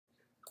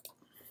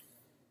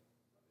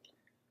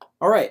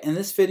Alright, in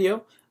this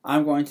video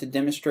I'm going to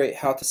demonstrate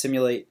how to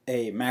simulate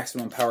a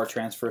maximum power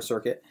transfer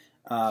circuit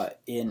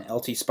in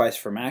LTSpice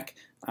for Mac.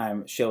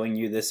 I'm showing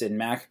you this in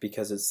Mac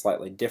because it's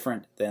slightly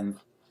different than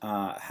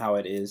how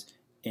it is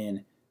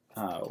in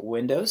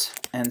Windows.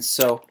 And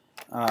so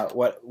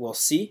what we'll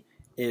see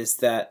is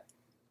that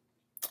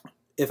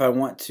if I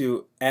want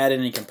to add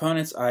any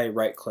components, I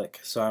right click.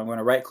 So I'm going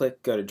to right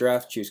click, go to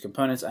Draft, choose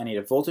Components. I need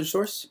a voltage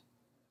source.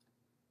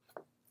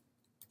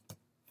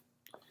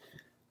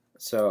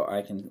 So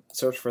I can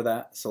search for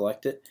that,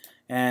 select it,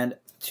 and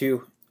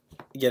to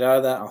get out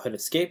of that I'll hit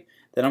Escape.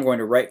 Then I'm going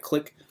to right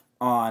click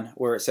on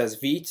where it says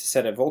V to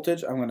set a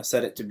voltage. I'm going to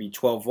set it to be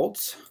 12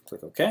 volts.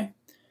 Click OK.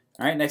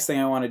 Alright, next thing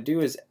I want to do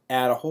is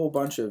add a whole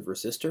bunch of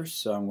resistors.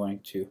 So I'm going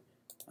to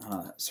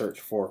search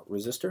for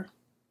resistor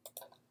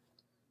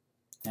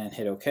and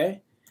hit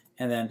OK.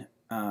 And then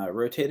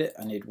rotate it.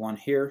 I need one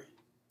here,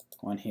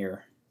 one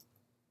here,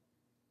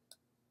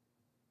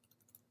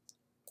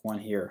 one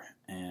here,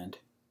 and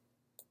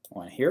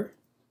one here.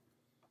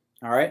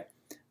 Alright,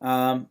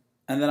 and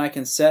then I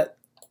can set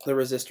the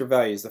resistor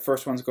values. The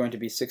first one's going to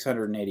be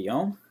 680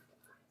 ohm,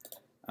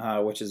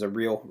 which is a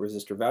real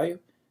resistor value.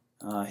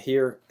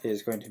 Here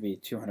is going to be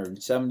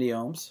 270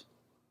 ohms.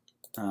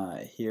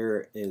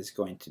 Here is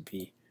going to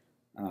be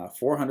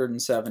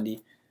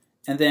 470.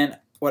 And then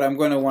what I'm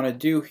going to want to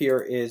do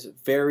here is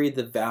vary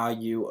the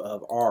value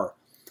of R.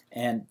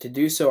 And to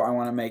do so, I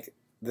want to make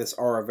this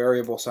R a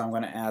variable, so I'm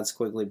going to add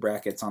squiggly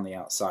brackets on the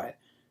outside.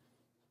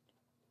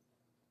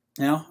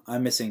 Now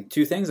I'm missing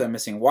two things. I'm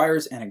missing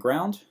wires and a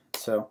ground.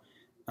 So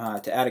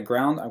to add a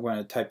ground, I'm going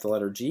to type the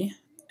letter G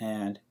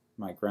and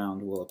my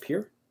ground will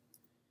appear.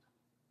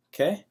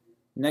 Okay.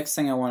 Next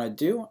thing I want to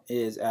do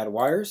is add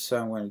wires. So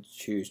I'm going to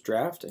choose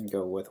Draft and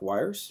go with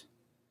wires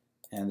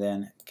and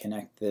then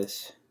connect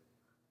this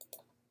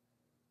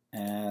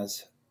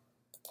as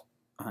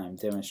I'm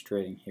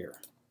demonstrating here.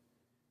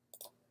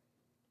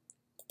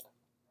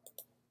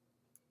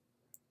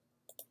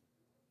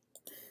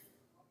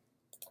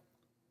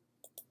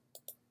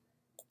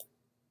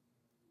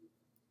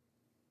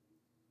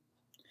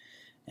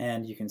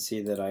 And you can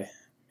see that I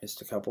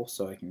missed a couple,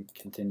 so I can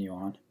continue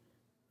on.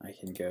 I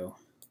can go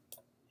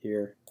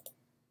here,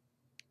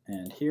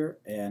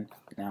 and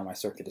now my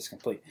circuit is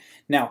complete.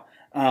 Now,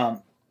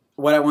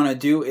 what I want to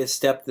do is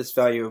step this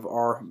value of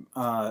R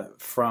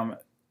from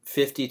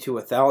 50 to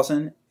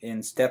 1,000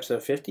 in steps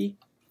of 50.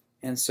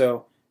 And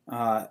so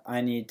I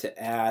need to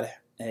add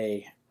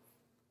a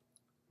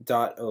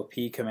 .op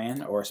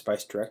command or a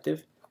spice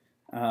directive.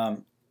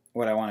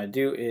 What I want to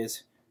do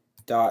is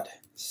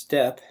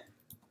 .step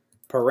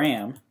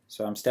param,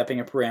 so I'm stepping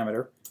a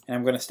parameter, and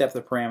I'm going to step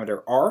the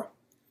parameter R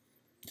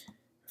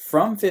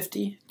from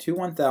 50 to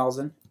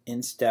 1,000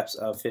 in steps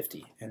of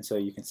 50. And so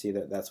you can see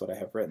that that's what I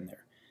have written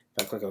there.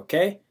 If I click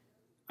OK,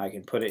 I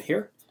can put it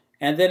here.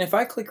 And then if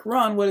I click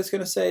Run, what it's going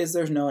to say is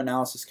there's no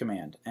analysis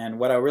command. And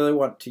what I really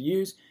want to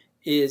use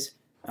is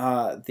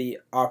the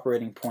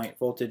operating point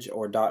voltage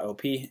or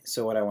 .op.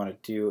 So what I want to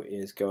do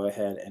is go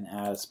ahead and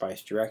add a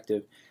spice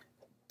directive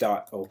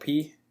 .op,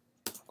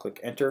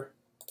 click Enter.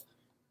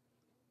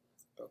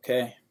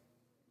 Okay,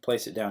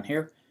 place it down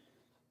here,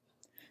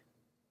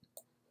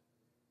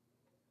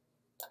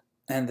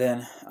 and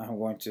then I'm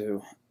going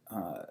to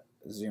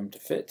zoom to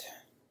fit,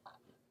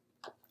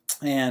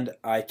 and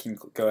I can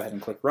go ahead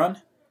and click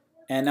Run,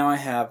 and now I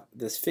have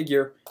this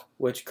figure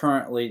which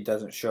currently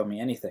doesn't show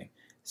me anything.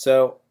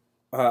 So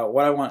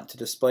what I want to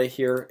display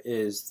here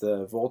is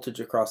the voltage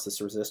across this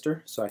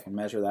resistor, so I can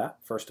measure that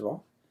first of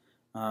all.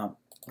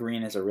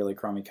 Green is a really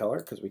crummy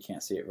color because we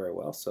can't see it very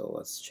well, so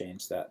let's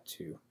change that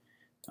to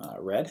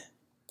red.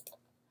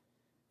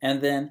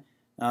 And then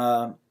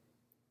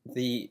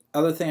the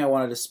other thing I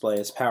want to display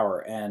is power,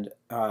 and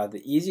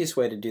the easiest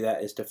way to do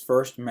that is to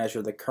first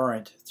measure the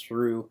current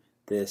through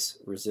this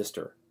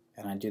resistor,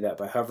 and I do that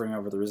by hovering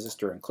over the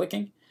resistor and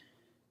clicking.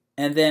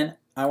 And then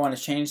I want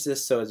to change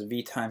this so it's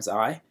V times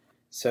I,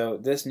 so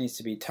this needs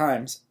to be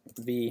times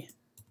V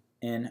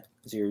in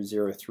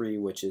 003,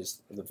 which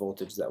is the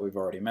voltage that we've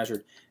already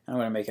measured. I'm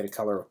going to make it a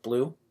color of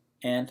blue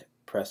and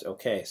press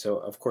OK. So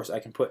of course I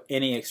can put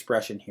any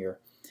expression here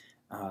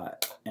and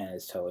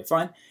it's totally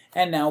fine.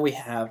 And now we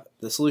have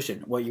the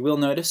solution. What you will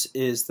notice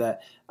is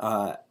that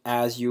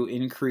as you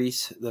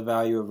increase the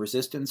value of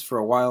resistance for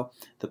a while,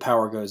 the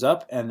power goes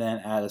up, and then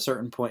at a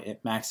certain point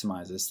it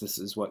maximizes. This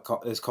is what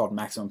is called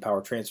maximum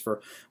power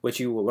transfer, which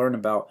you will learn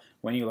about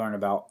when you learn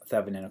about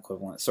Thevenin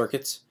equivalent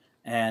circuits.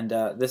 And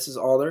this is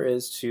all there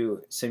is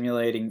to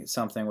simulating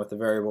something with a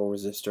variable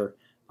resistor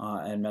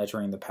and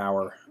measuring the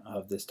power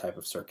of this type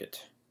of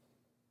circuit.